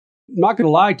not going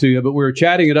to lie to you, but we were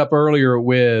chatting it up earlier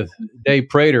with Dave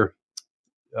Prater,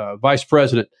 vice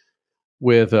president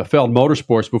with Feld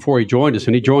Motorsports, before he joined us,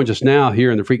 and he joins us now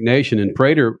here in the Freak Nation. And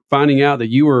Prater, finding out that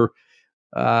you were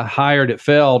hired at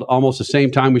Feld almost the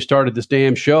same time we started this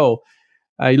damn show.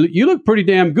 You look pretty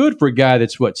damn good for a guy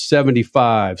that's,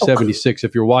 75, 76,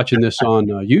 if you're watching this on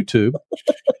YouTube.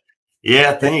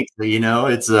 Yeah, thanks.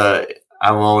 It's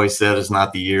I've always said it's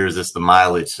not the years, it's the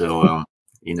mileage. So,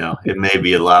 it may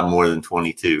be a lot more than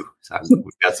 22. So we've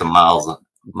got some miles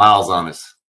on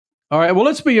us. All right. Well,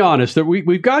 let's be honest.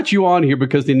 We've got you on here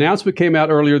because the announcement came out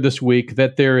earlier this week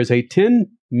that there is a $10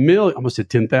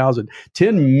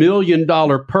 million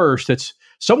purse that's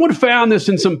someone found this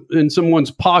in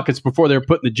someone's pockets before they were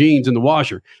putting the jeans in the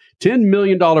washer. $10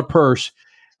 million purse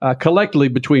collectively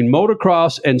between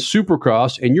motocross and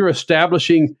supercross, and you're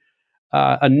establishing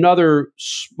another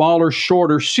smaller,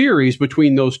 shorter series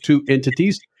between those two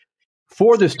entities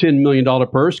for this $10 million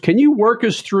purse. Can you work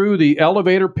us through the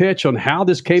elevator pitch on how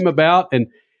this came about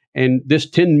and this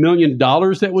 $10 million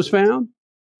that was found?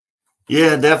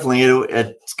 Yeah, definitely.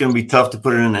 It's going to be tough to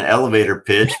put it in an elevator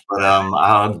pitch, but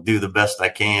I'll do the best I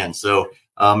can. So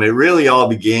it really all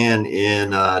began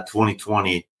in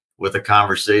 2020 with a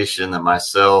conversation that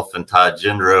myself and Todd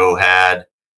Gendro had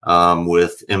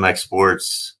with MX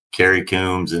Sports, Kerry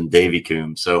Coombs, and Davey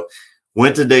Coombs. So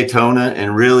went to Daytona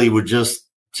and really would just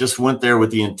went there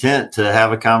with the intent to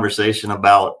have a conversation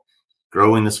about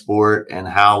growing the sport and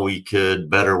how we could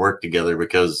better work together,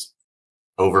 because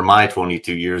over my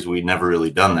 22 years, we'd never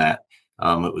really done that.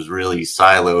 It was really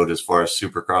siloed as far as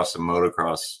supercross and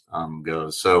motocross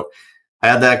goes. So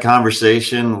had that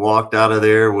conversation, walked out of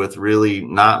there with really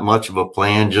not much of a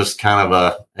plan, just kind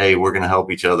of hey, we're going to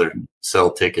help each other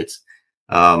sell tickets.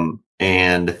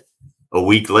 And a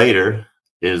week later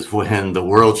is when the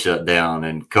world shut down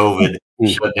and COVID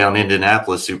shut down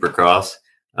Indianapolis Supercross.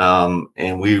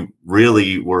 And we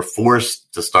really were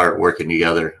forced to start working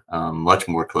together much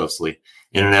more closely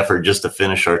in an effort just to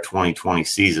finish our 2020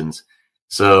 seasons.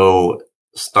 So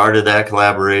started that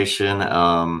collaboration.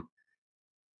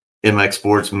 MX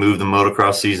Sports moved the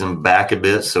motocross season back a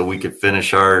bit so we could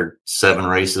finish our 7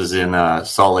 races in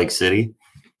Salt Lake City.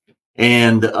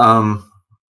 And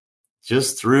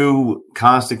just through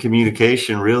constant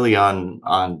communication really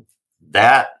on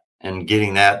that and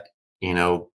getting that,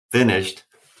 finished,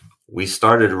 we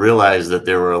started to realize that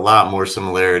there were a lot more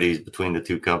similarities between the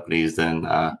two companies than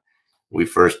we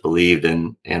first believed.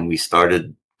 And we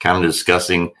started kind of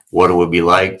discussing what it would be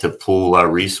like to pool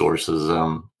our resources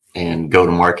and go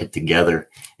to market together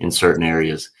in certain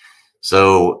areas.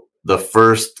 So the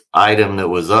first item that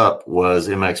was up was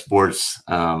MX Sports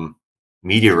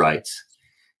media rights.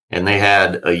 And they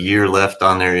had a year left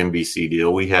on their NBC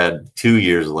deal. We had 2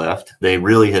 years left. They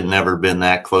really had never been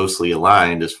that closely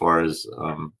aligned as far as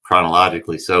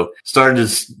chronologically. So started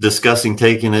discussing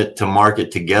taking it to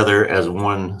market together as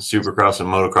one Supercross and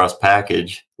motocross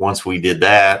package. Once we did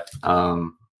that,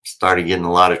 started getting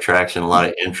a lot of traction, a lot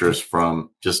of interest from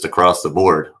just across the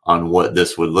board on what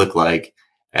this would look like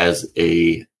as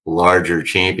a larger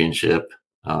championship,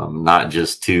 not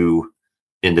just two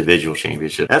individual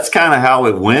championship. That's kind of how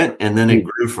it went. And then it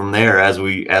grew from there as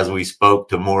we spoke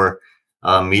to more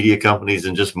media companies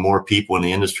and just more people in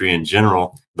the industry in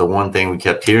general. The one thing we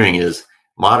kept hearing is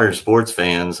modern sports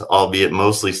fans, albeit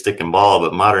mostly stick and ball,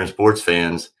 but modern sports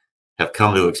fans have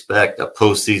come to expect a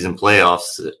postseason playoff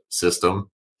system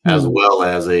as well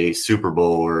as a Super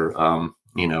Bowl or,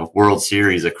 World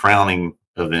Series, a crowning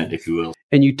event, if you will.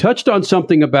 And you touched on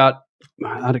something about,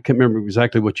 I can't remember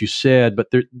exactly what you said, but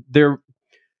they're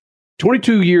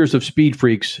 22 years of Speed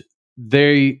Freaks,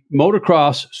 they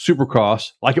motocross,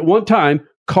 supercross, like at one time,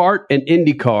 kart and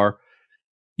IndyCar.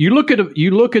 You look at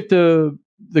the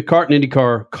kart and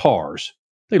IndyCar cars,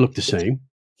 they look the same.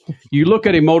 You look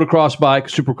at a motocross bike,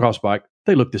 supercross bike,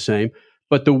 they look the same.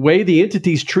 But the way the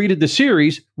entities treated the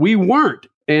series, we weren't.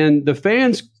 And the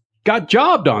fans got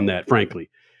jobbed on that,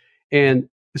 frankly. And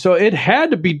so it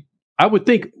had to be, I would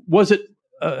think, was it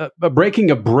a breaking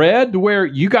of bread where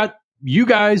you got you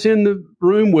guys in the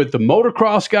room with the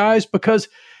motocross guys, because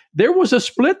there was a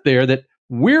split there that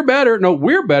we're better. No,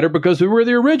 we're better because we were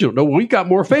the original. No, we got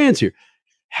more fans here.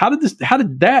 How did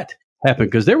that happen?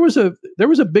 Because there was a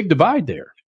big divide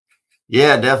there.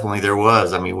 Yeah, definitely there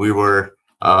was. I mean, we were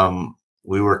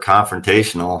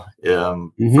confrontational,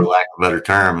 for lack of a better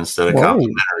term, instead of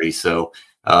complimentary. So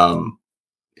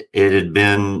it had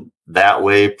been that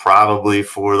way probably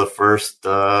for the first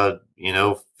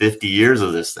 50 years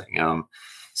of this thing.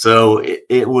 So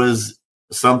it was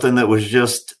something that was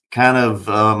just kind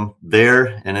of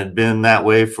there and had been that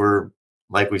way for,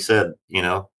 like we said,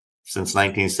 since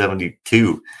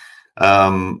 1972.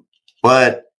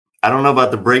 But I don't know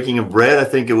about the breaking of bread. I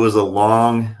think it was a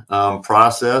long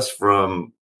process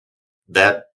from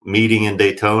that meeting in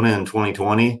Daytona in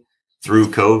 2020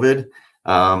 through COVID.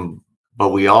 But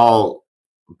we all,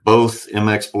 both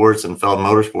MX Sports and Feld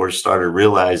Motorsports, started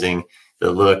realizing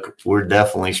that, look, we're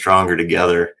definitely stronger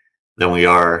together than we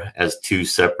are as two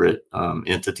separate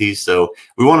entities. So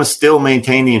we want to still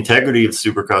maintain the integrity of the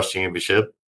Supercross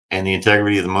Championship and the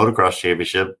integrity of the Motocross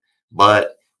Championship,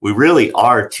 but we really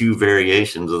are two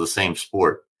variations of the same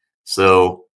sport.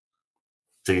 So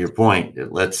to your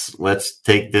point, let's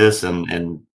take this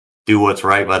and do what's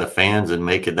right by the fans and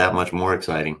make it that much more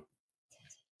exciting.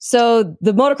 So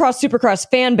the Motocross Supercross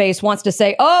fan base wants to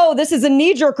say, oh, this is a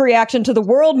knee-jerk reaction to the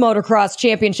World Motocross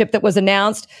Championship that was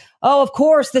announced. Oh, of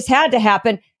course, this had to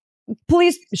happen.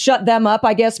 Please shut them up,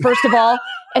 I guess, first of all.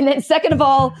 And then second of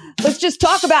all, let's just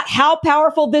talk about how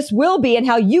powerful this will be and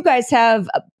how you guys have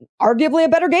arguably a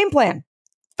better game plan.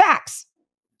 Facts.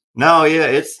 No, yeah,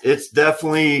 it's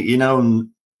definitely,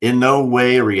 in no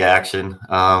way a reaction.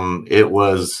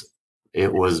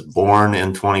 It was born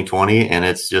in 2020, and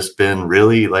it's just been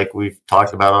really, like we've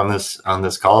talked about on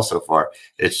this call so far,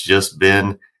 it's just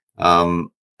been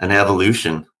an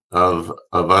evolution of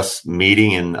us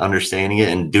meeting and understanding it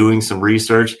and doing some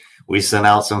research. We sent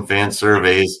out some fan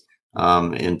surveys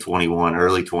in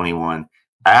early 21,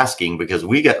 asking, because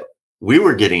we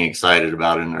were getting excited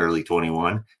about it in early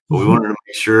 21, but we wanted to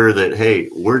make sure that, hey,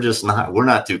 we're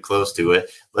not too close to it.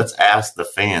 Let's ask the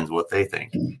fans what they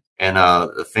think. And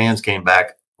the fans came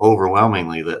back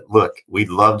overwhelmingly that, look, we'd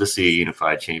love to see a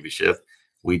unified championship.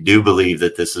 We do believe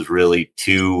that this is really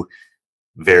two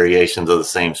variations of the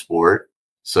same sport.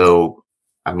 So,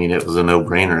 I mean, it was a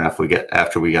no-brainer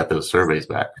after we got those surveys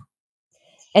back.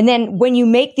 And then when you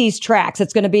make these tracks,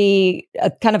 it's going to be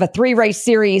a kind of a 3-race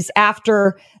series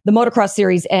after the motocross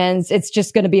series ends. It's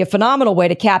just going to be a phenomenal way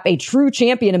to cap a true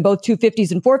champion in both 250s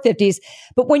and 450s.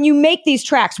 But when you make these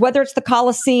tracks, whether it's the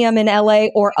Coliseum in LA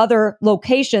or other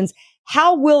locations,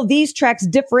 how will these tracks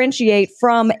differentiate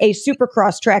from a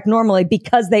supercross track normally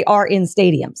because they are in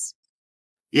stadiums?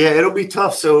 Yeah, it'll be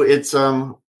tough. So it's,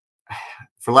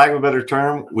 for lack of a better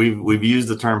term, we've used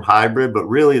the term hybrid, but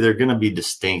really they're going to be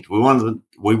distinct. We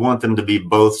want them to be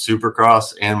both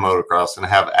supercross and motocross and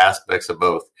have aspects of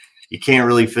both. You can't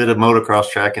really fit a motocross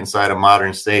track inside a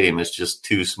modern stadium. It's just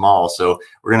too small. So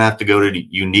we're going to have to go to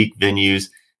unique venues.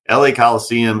 LA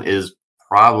Coliseum is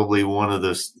probably one of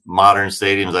the modern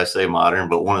stadiums. I say modern,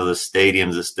 but one of the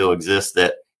stadiums that still exists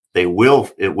that it will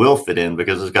fit in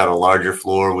because it's got a larger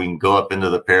floor. We can go up into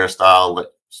the peristyle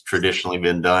that's traditionally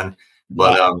been done.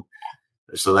 But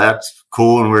so that's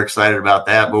cool, and we're excited about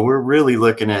that. But we're really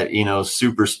looking at,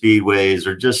 super speedways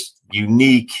or just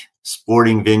unique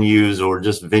sporting venues or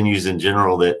just venues in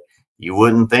general that you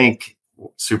wouldn't think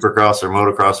supercross or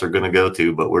motocross are going to go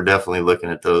to. But we're definitely looking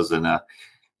at those and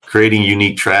creating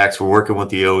unique tracks. We're working with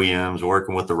the OEMs,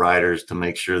 working with the riders to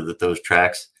make sure that those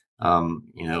tracks,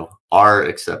 are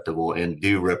acceptable and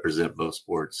do represent both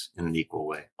sports in an equal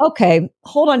way. Okay,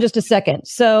 hold on just a second.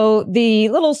 So the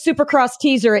little supercross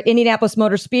teaser at Indianapolis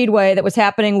Motor Speedway that was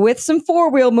happening with some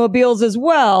four-wheel mobiles as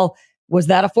well, was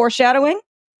that a foreshadowing?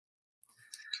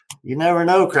 You never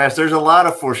know, Crash. There's a lot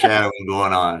of foreshadowing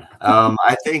going on.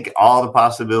 I think all the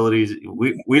possibilities,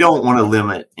 we don't want to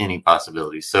limit any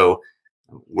possibilities. So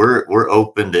we're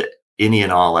open to any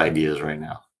and all ideas right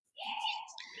now.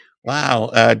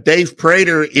 Wow. Dave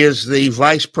Prater is the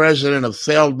vice president of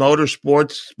Feld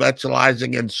Motorsports,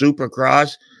 specializing in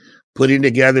supercross, putting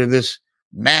together this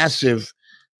massive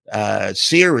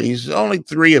series. Only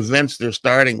 3 events they're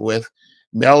starting with,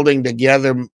 melding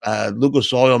together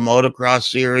Lucas Oil Motocross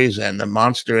Series and the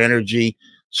Monster Energy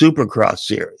Supercross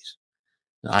Series.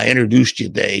 I introduced you,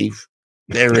 Dave.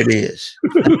 There it is.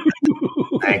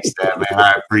 Thanks, Dad, man.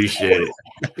 I appreciate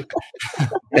it.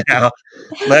 Now,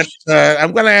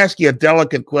 I'm going to ask you a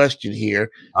delicate question here.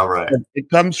 All right. It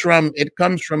comes from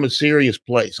a serious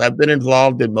place. I've been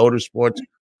involved in motorsports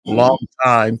a long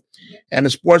time, and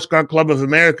the Sports Car Club of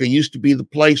America used to be the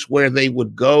place where they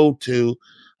would go to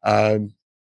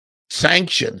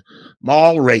sanction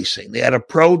mall racing. They had a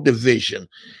pro division,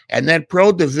 and that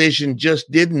pro division just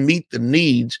didn't meet the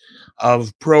needs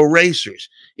of pro racers.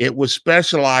 It was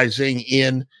specializing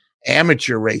in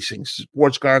amateur racing,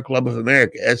 Sports Car Club of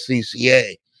America,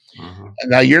 SCCA. And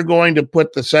now you're going to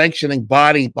put the sanctioning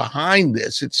body behind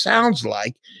this. It sounds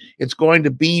like it's going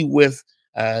to be with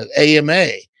AMA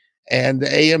and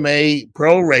AMA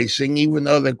Pro Racing, even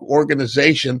though the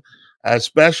organization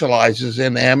specializes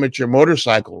in amateur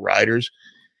motorcycle riders.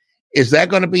 Is that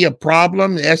going to be a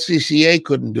problem? The SCCA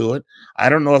couldn't do it. I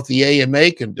don't know if the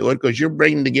AMA can do it, because you're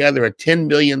bringing together a $10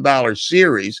 million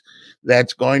series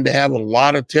that's going to have a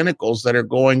lot of tentacles that are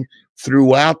going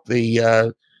throughout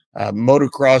the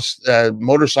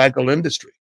motorcycle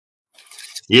industry.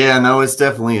 Yeah, no, it's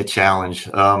definitely a challenge.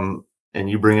 And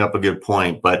you bring up a good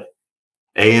point, but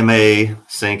AMA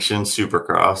sanctions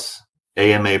Supercross,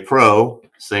 AMA Pro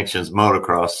sanctions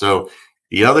motocross. So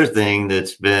the other thing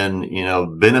that's been,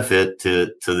 benefit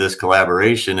to this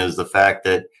collaboration is the fact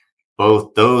that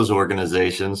both those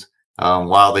organizations,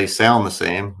 while they sound the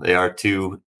same, they are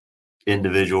two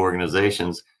individual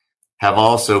organizations, have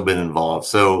also been involved.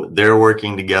 So they're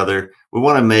working together. We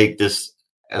want to make this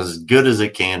as good as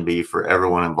it can be for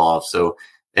everyone involved. So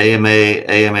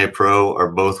AMA Pro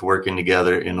are both working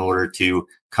together in order to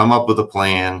come up with a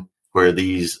plan where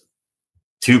these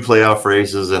two playoff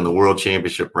races and the World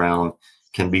Championship round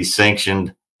can be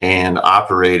sanctioned and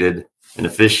operated and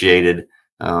officiated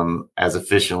as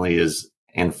efficiently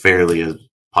and fairly as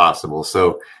possible.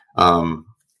 So AMA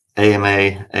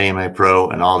Pro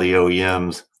and all the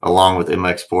OEMs, along with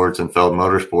MX Sports and Feld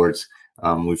Motorsports,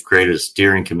 we've created a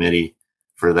steering committee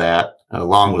for that,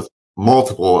 along with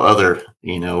multiple other,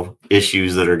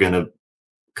 issues that are going to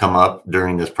come up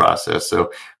during this process.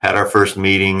 So had our first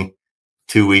meeting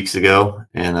 2 weeks ago,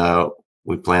 and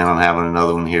we plan on having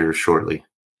another one here shortly.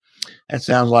 That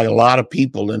sounds like a lot of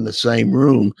people in the same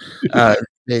room.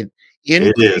 It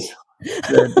is.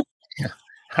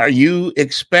 Are you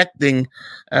expecting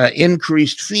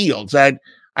increased fields? I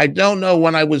don't know.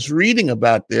 When I was reading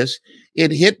about this,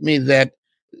 it hit me that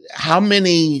how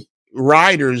many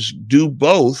riders do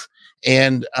both,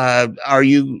 and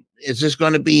is this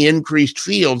going to be increased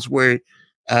fields where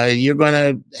you're going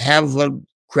to have a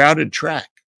crowded track?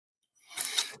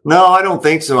 No, I don't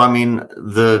think so. I mean,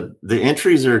 the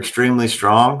entries are extremely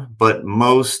strong, but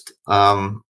most,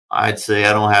 I'd say,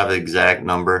 I don't have the exact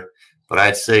number, but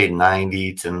I'd say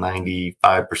 90 to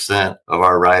 95% of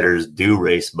our riders do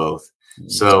race both.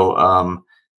 So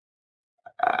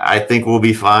I think we'll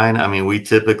be fine. I mean, we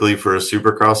typically, for a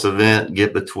Supercross event,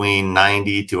 get between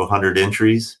 90 to 100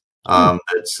 entries.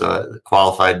 That's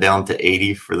qualified down to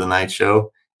 80 for the night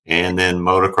show. And then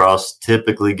motocross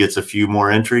typically gets a few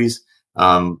more entries.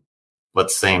 But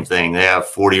same thing, they have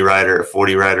 40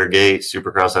 rider gate.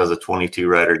 Supercross has a 22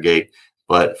 rider gate,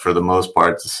 but for the most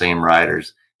part, it's the same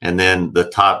riders. And then the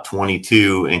top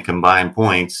 22 in combined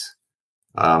points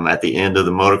at the end of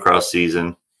the motocross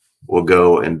season will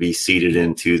go and be seeded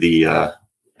into the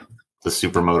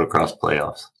Super Motocross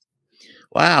playoffs.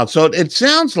 Wow. So it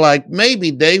sounds like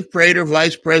maybe Dave Prater,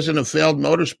 Vice President of Feld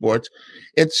Motorsports,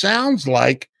 it sounds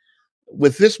like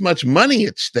with this much money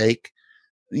at stake,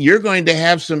 you're going to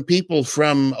have some people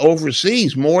from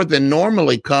overseas more than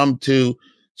normally come to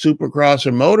Supercross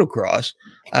or motocross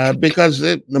because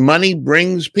the money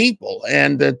brings people,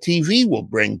 and the TV will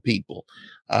bring people.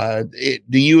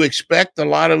 Do you expect a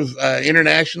lot of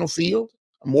international field,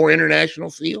 more international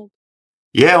field?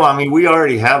 Yeah, well, I mean, we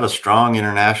already have a strong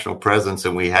international presence,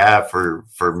 and we have for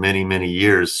many, many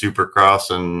years.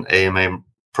 Supercross and AMA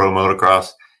Pro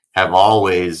Motocross have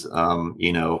always,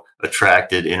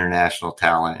 attracted international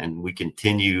talent, and we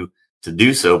continue to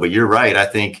do so. But you're right. I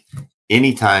think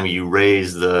anytime you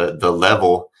raise the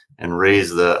level and raise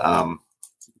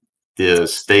the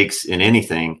stakes in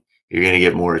anything, you're going to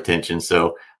get more attention.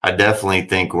 So I definitely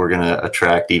think we're going to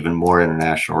attract even more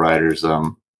international riders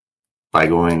by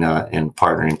going and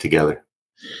partnering together.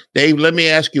 Dave, let me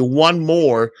ask you one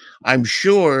more. I'm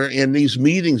sure in these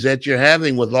meetings that you're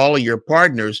having with all of your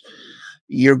partners,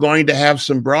 you're going to have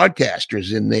some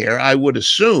broadcasters in there. I would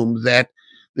assume that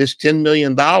this $10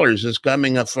 million is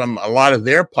coming up from a lot of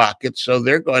their pockets, so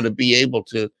they're going to be able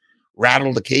to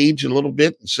rattle the cage a little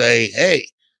bit and say, hey,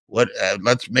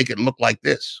 let's make it look like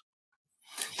this.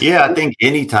 Yeah, I think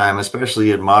anytime,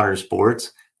 especially in modern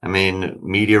sports, I mean,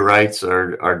 media rights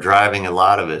are driving a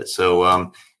lot of it.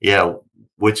 So,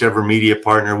 whichever media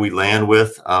partner we land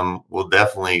with, we'll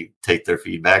definitely take their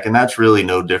feedback. And that's really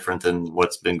no different than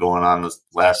what's been going on the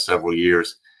last several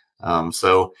years.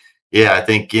 I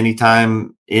think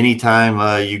anytime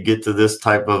you get to this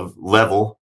type of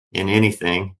level in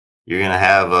anything, you're going to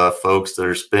have folks that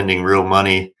are spending real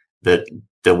money that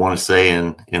want to say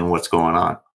in what's going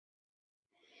on.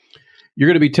 You're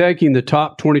going to be taking the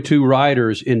top 22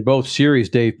 riders in both series,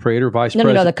 Dave Prater, Vice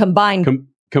President. No, the combined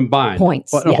combined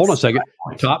points. Yes. Hold on a second.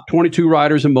 Top 22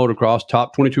 riders in motocross,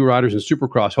 top 22 riders in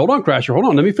supercross. Hold on, Crasher. Hold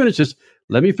on. Let me finish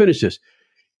this.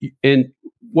 And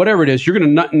whatever it is, you're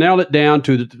going to nail it down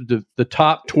to the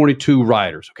top 22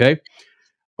 riders. Okay,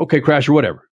 Crasher,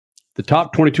 whatever. The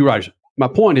top 22 riders. my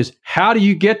point is, how do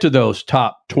you get to those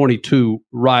top 22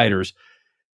 riders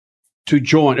to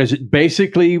join? Is it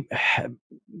basically,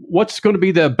 what's going to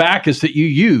be the backers that you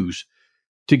use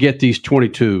to get these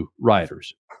 22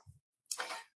 riders?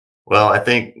 Well, I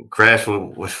think Crash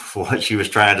with what she was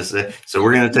trying to say. So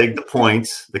we're going to take the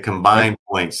points, the combined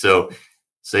points. So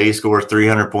say you score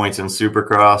 300 points in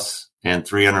Supercross and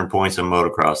 300 points in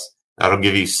motocross. That'll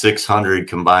give you 600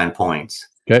 combined points.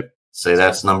 Okay. Say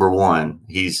that's number one.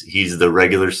 He's the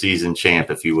regular season champ,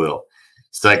 if you will.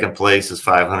 Second place is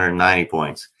 590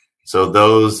 points. So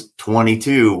those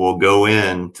 22 will go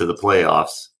into the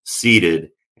playoffs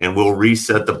seeded, and we'll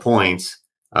reset the points.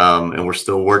 And we're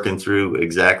still working through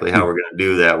exactly how we're going to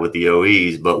do that with the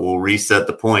OEs, but we'll reset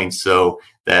the points so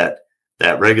that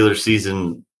that regular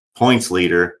season points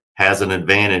leader has an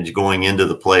advantage going into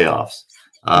the playoffs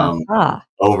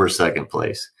over second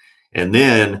place. And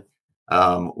then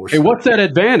what's that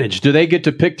advantage? Do they get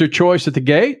to pick their choice at the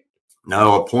gate?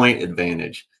 No, a point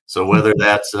advantage. So whether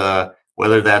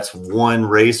that's one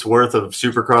race worth of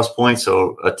Supercross points,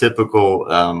 so a typical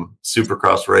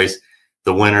Supercross race,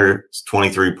 the winner is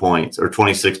 23 points or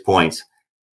 26 points.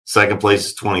 Second place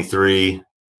is 23,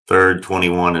 third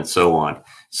 21, and so on.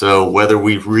 So whether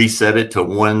we've reset it to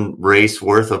one race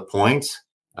worth of points,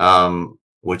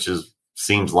 which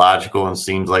seems logical and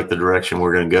seems like the direction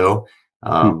we're going to go,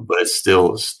 but it's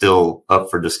still up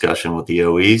for discussion with the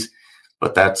OEs.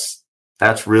 But that's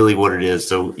really what it is.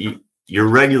 So your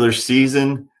regular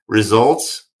season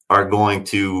results are going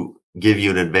to give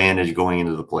you an advantage going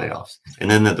into the playoffs.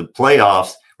 And then at the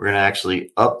playoffs, we're going to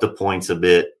actually up the points a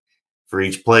bit for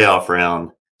each playoff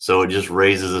round. So it just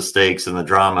raises the stakes, and the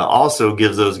drama also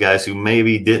gives those guys who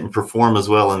maybe didn't perform as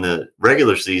well in the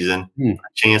regular season a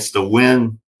chance to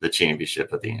win the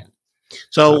championship at the end.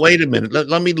 So wait a minute.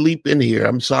 Let me leap in here.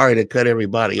 I'm sorry to cut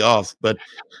everybody off, but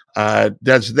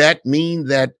does that mean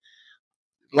that,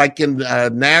 like in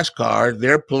NASCAR,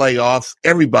 their playoff,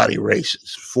 everybody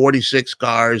races, 46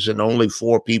 cars, and only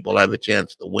 4 people have a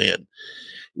chance to win?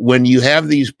 When you have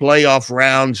these playoff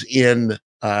rounds in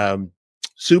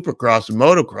Supercross and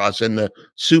motocross and the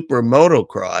super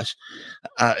motocross,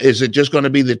 is it just going to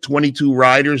be the 22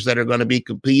 riders that are going to be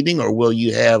competing, or will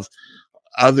you have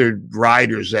other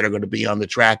riders that are going to be on the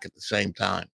track at the same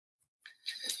time?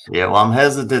 Yeah, well, I'm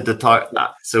hesitant to talk.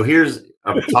 So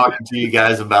I'm talking to you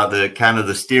guys about the kind of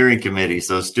the steering committee.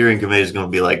 So the steering committee is going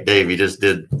to be like, Dave, you just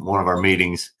did one of our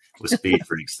meetings with Speed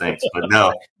Freaks. Thanks. But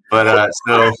no,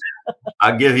 so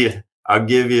I'll give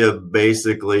you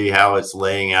basically how it's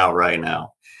laying out right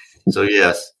now. So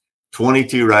yes,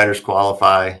 22 riders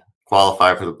qualify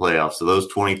for the playoffs. So those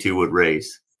 22 would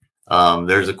race.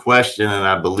 There's a question, and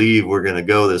I believe we're going to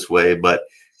go this way, but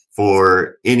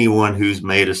for anyone who's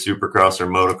made a Supercross or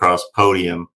motocross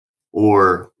podium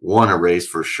or won a race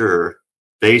for sure,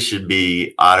 they should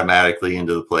be automatically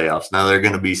into the playoffs. Now they're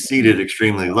going to be seated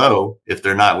extremely low if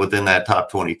they're not within that top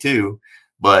 22,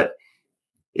 but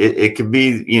it could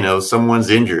be, someone's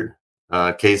injured.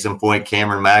 Case in point,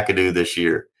 Cameron McAdoo this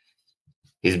year.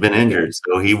 He's been injured,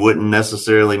 so he wouldn't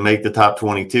necessarily make the top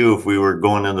 22 if we were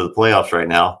going into the playoffs right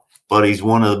now, but he's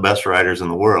one of the best riders in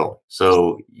the world.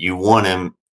 So you want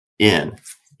him in.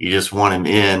 You just want him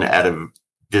in at a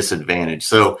disadvantage.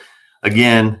 So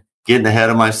again, getting ahead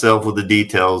of myself with the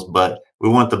details, but we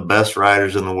want the best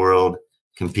riders in the world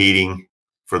competing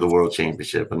for the world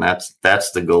championship. And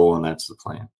that's the goal, and that's the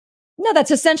plan. No,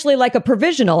 that's essentially like a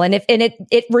provisional. And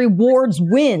it rewards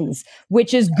wins,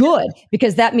 which is good,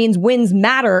 because that means wins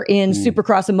matter in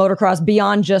Supercross and motocross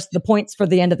beyond just the points for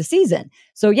the end of the season.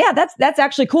 So yeah, that's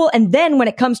actually cool. And then when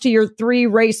it comes to your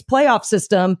 3-race playoff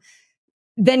system,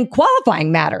 then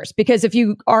qualifying matters, because if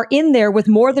you are in there with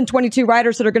more than 22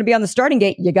 riders that are going to be on the starting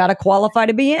gate, you got to qualify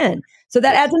to be in. So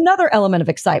that adds another element of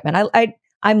excitement.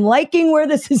 I'm liking where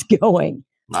this is going.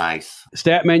 Nice.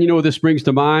 Statman, what this brings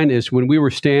to mind is when we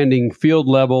were standing field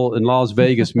level in Las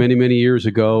Vegas many, many years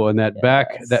ago, and that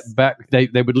back,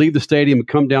 they would leave the stadium and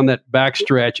come down that back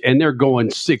stretch, and they're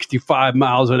going 65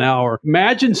 miles an hour.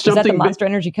 Imagine something. Is that the Monster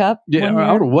Energy Cup? Yeah, I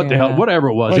don't know what the hell, whatever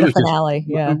it was. Or it the was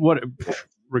finale,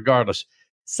 regardless.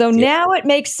 So now it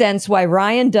makes sense why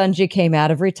Ryan Dungey came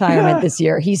out of retirement this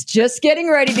year. He's just getting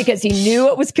ready because he knew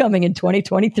it was coming in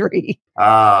 2023.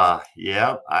 Yeah,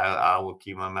 I will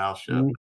keep my mouth shut.